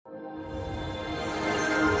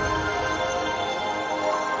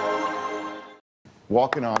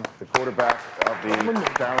walking on, the quarterback of the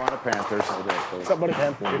Carolina Panthers. What's up, buddy,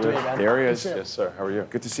 Cam? Good to meet you, man. There he is. Yes, sir. How are you?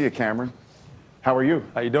 Good to see you, Cameron. How are you?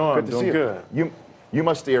 How you doing? Good to see you. Good. You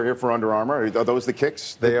must be here for Under Armour. Are those the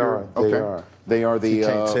kicks? They are. Okay. They are. They are the You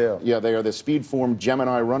can't tell. Yeah, they are the Speedform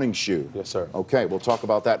Gemini running shoe. Yes, sir. Okay, we'll talk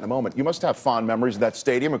about that in a moment. You must have fond memories of that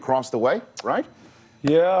stadium across the way, right?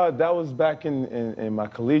 Yeah, that was back in my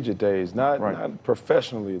collegiate days. Not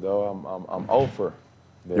professionally though. I'm over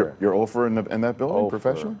there. You're over in that building,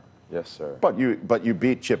 professionally? Yes, sir. But you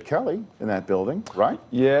beat Chip Kelly in that building, right?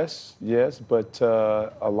 Yes. But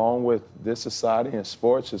along with this society and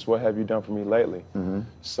sports, is what have you done for me lately? Mm-hmm.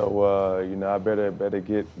 So I better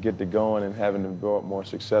get to going and having a more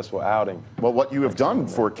successful outing. Well, what you have done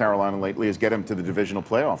for Carolina lately is get him to the divisional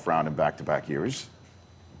playoff round in back-to-back years.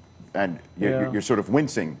 And you're sort of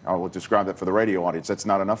wincing. I'll describe that for the radio audience. That's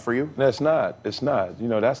not enough for you? It's not.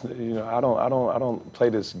 I don't play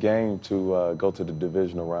this game to go to the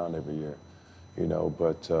divisional round every year,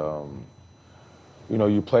 But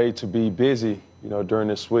you play to be busy, during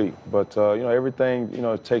this week. But everything,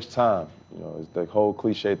 it takes time. The whole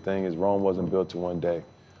cliche thing is Rome wasn't built in one day.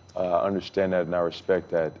 I understand that and I respect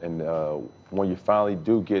that. And when you finally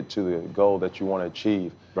do get to the goal that you want to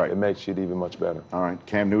achieve, it makes it even much better. All right.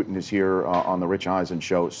 Cam Newton is here on the Rich Eisen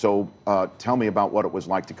show. So tell me about what it was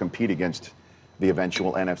like to compete against the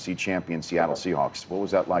eventual NFC champion Seattle Seahawks. What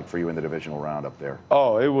was that like for you in the divisional round up there?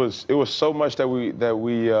 Oh, it was so much that we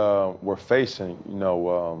were facing. Not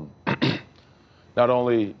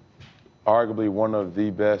only arguably one of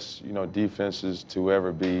the best defenses to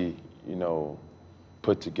ever be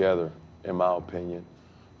put together, in my opinion.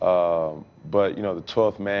 But the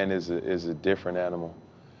 12th man is a different animal.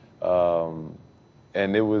 And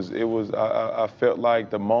I felt like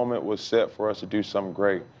the moment was set for us to do something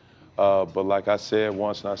great. But like I said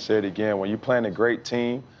once and I said again, when you're playing a great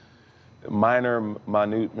team,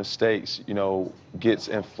 minute mistakes, gets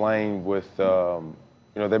inflamed with,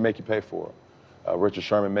 they make you pay for it. Richard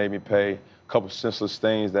Sherman made me pay a couple senseless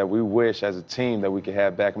things that we wish as a team that we could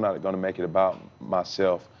have back. I'm not going to make it about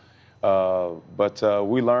myself. But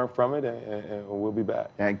we learned from it, and we'll be back.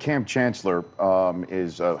 And Cam Chancellor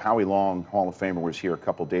is Howie Long, Hall of Famer, was here a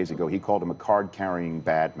couple days ago. He called him a card-carrying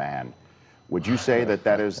bad man. Would you say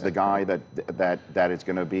that is the guy that is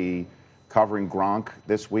going to be covering Gronk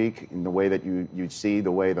this week in the way that you see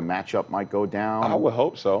the way the matchup might go down? I would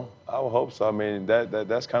hope so. I mean,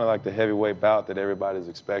 that's kind of like the heavyweight bout that everybody's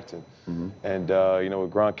expecting. Mm-hmm. And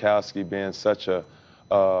with Gronkowski being such a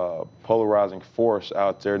polarizing force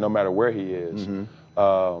out there, no matter where he is,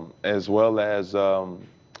 as well as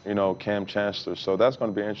Cam Chancellor. So that's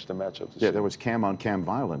going to be an interesting matchup. Yeah, there was Cam-on-Cam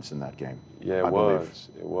violence in that game. Yeah, it was.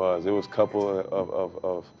 It was a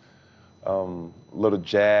couple of little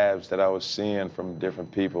jabs that I was seeing from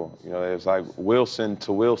different people. It was like Wilson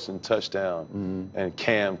to Wilson touchdown, and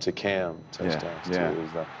Cam to Cam touchdowns too. It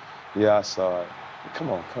was like, I saw it.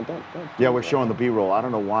 Come on, don't. Yeah, we're showing the B-roll. I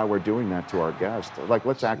don't know why we're doing that to our guest. Like,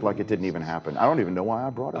 let's act like it didn't even happen. I don't even know why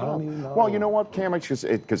I brought it up. Well, you know what, Cam?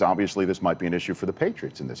 Because obviously this might be an issue for the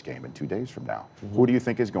Patriots in this game in 2 days from now. Mm-hmm. Who do you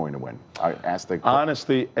think is going to win? I asked the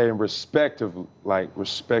honestly and respectively,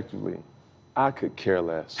 I could care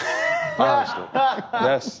less. Honestly,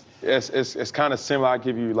 it's kind of similar. I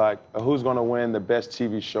give you who's going to win the best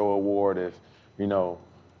TV show award if you're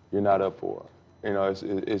not up for it.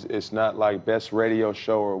 It's not like best radio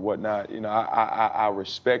show or whatnot. I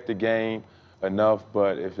respect the game enough,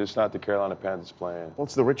 but if it's not the Carolina Panthers playing, well,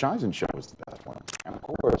 it's the Rich Eisen show is the best one. Of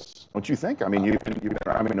course. Don't you think? I mean,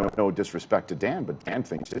 no disrespect to Dan, but Dan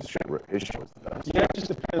thinks his show is the best. Yeah, it just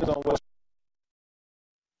depends on what.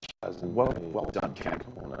 Well done, Ken.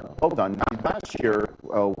 Well done. Now, last year,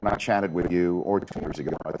 when I chatted with you, or 2 years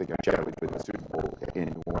ago, I think I chatted with you at the Super Bowl in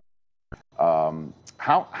New Orleans.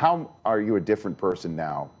 How are you a different person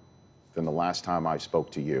now than the last time I spoke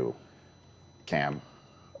to you, Cam?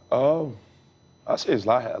 I say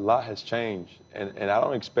a lot has changed, and I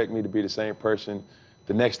don't expect me to be the same person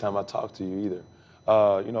the next time I talk to you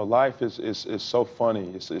either. Life is so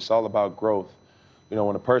funny. It's all about growth.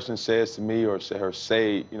 When a person says to me or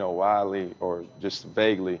say widely or just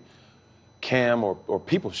vaguely, Cam or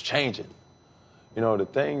people's changing. The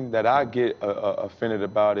thing that I get offended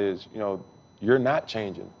about is, you're not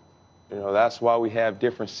changing. That's why we have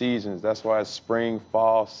different seasons. That's why it's spring,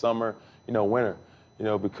 fall, summer, winter.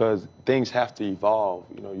 Because things have to evolve.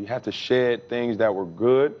 You have to shed things that were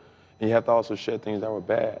good, and you have to also shed things that were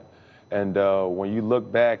bad. And when you look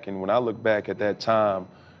back, and when I look back at that time,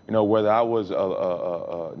 whether I was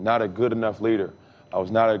not a good enough leader, I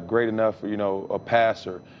was not a great enough, a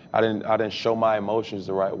passer. I didn't show my emotions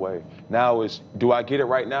the right way. Now do I get it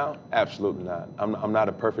right now? Absolutely not. I'm not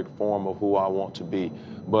a perfect form of who I want to be,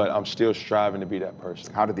 but I'm still striving to be that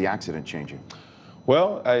person. How did the accident change you?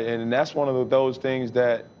 Well, and that's one of those things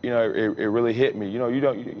that, it really hit me.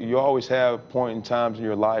 You always have point in times in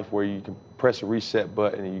your life where you can press a reset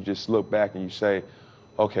button and you just look back and you say,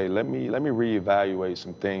 okay, let me reevaluate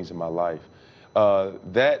some things in my life.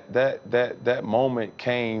 That moment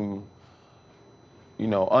came,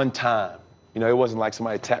 untimed. It wasn't like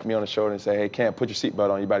somebody tapped me on the shoulder and said, hey, Cam, put your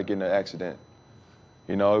seatbelt on, you about to get in an accident.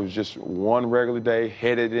 It was just one regular day,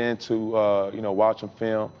 headed into, watching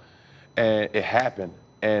film, and it happened.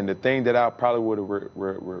 And the thing that I probably would have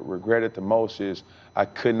regretted the most is I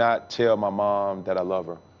could not tell my mom that I love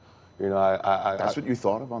her. That's what you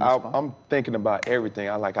thought of on the spot? I'm thinking about everything.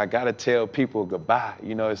 I got to tell people goodbye.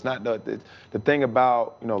 It's not the thing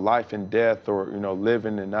about, life and death or,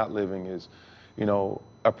 living and not living is,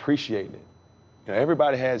 appreciating it.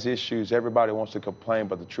 Everybody has issues. Everybody wants to complain,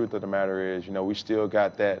 but the truth of the matter is, we still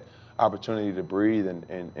got that opportunity to breathe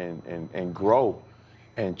and grow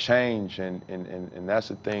and change. And that's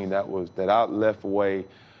the thing that I left away.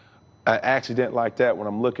 An accident like that, when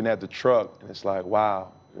I'm looking at the truck, and it's like,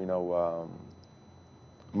 wow.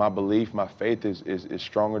 My belief, my faith is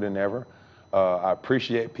stronger than ever. I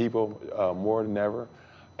appreciate people more than ever.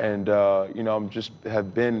 And, I'm just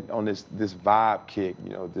have been on this vibe kick,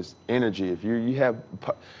 this energy. If you have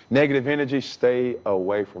negative energy, stay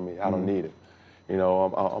away from me. I don't need it. I'm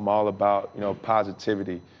all about,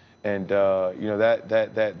 positivity. And,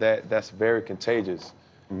 that's very contagious.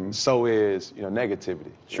 Mm-hmm. So is,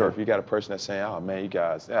 negativity. Sure. If you got a person that's saying, oh, man, you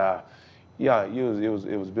guys, yeah,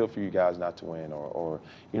 it was built for you guys not to win, or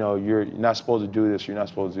you're not supposed to do this, you're not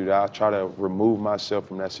supposed to do that. I'll try to remove myself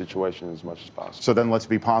from that situation as much as possible. So then let's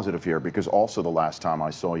be positive here, because also the last time I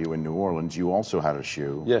saw you in New Orleans, you also had a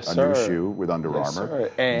shoe, yes, a sir. new shoe with Under Armour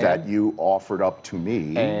that you offered up to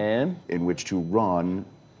me in which to run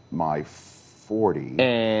my 40.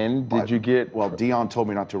 And did you get... Well, Dion told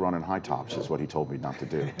me not to run in high tops is what he told me not to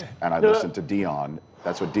do. And I listened to Dion.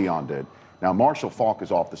 That's what Dion did. Now, Marshall Faulk is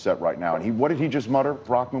off the set right now, and what did he just mutter,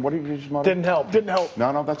 Brockman? What did he just mutter? Didn't help.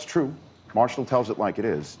 No, that's true. Marshall tells it like it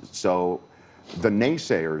is. So the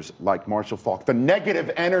naysayers like Marshall Faulk, the negative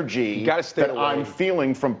energy that I'm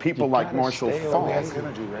feeling from people like Marshall Faulk,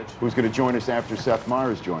 who's going to join us after Seth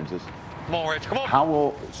Meyers joins us. Come on, Rich, come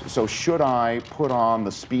on. So should I put on the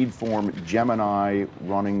Speedform Gemini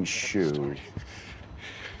running shoe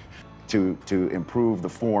to improve the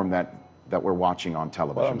form that we're watching on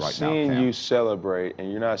television right now? I'm seeing you celebrate, and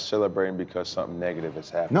you're not celebrating because something negative has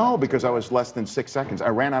happened. No, because I was less than 6 seconds. I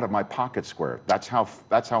ran out of my pocket square. That's how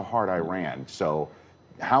hard I ran. So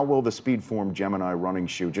how will the Speedform Gemini running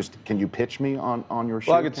shoe, can you pitch me on your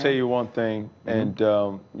shoe? Well, I can tell you one thing, and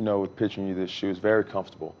with pitching you this shoe, it's very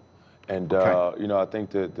comfortable. And I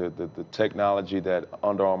think the technology that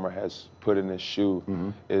Under Armour has put in this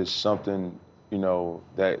shoe is something,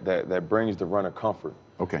 that brings the runner comfort.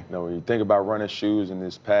 Okay. When you think about running shoes in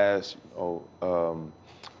this past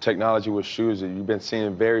technology with shoes, you've been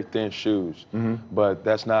seeing very thin shoes, but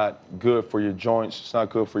that's not good for your joints. It's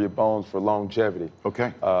not good for your bones for longevity.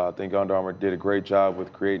 Okay. I think Under Armour did a great job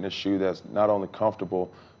with creating a shoe that's not only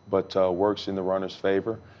comfortable, but works in the runner's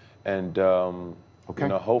favor. And,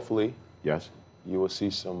 hopefully, yes, you will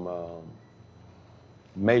see some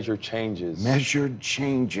major changes. Measured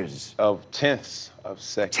changes. Of tenths of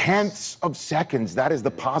seconds. Tenths of seconds. That is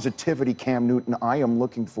the positivity, Cam Newton, I am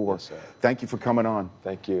looking for. Yes, sir. Thank you for coming on.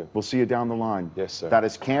 Thank you. We'll see you down the line. Yes, sir. That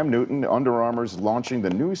is Cam Newton. Under Armour's launching the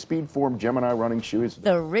new Speedform Gemini running shoes.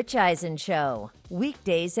 The Rich Eisen Show,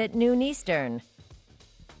 weekdays at noon Eastern.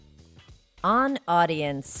 On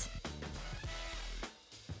Audience.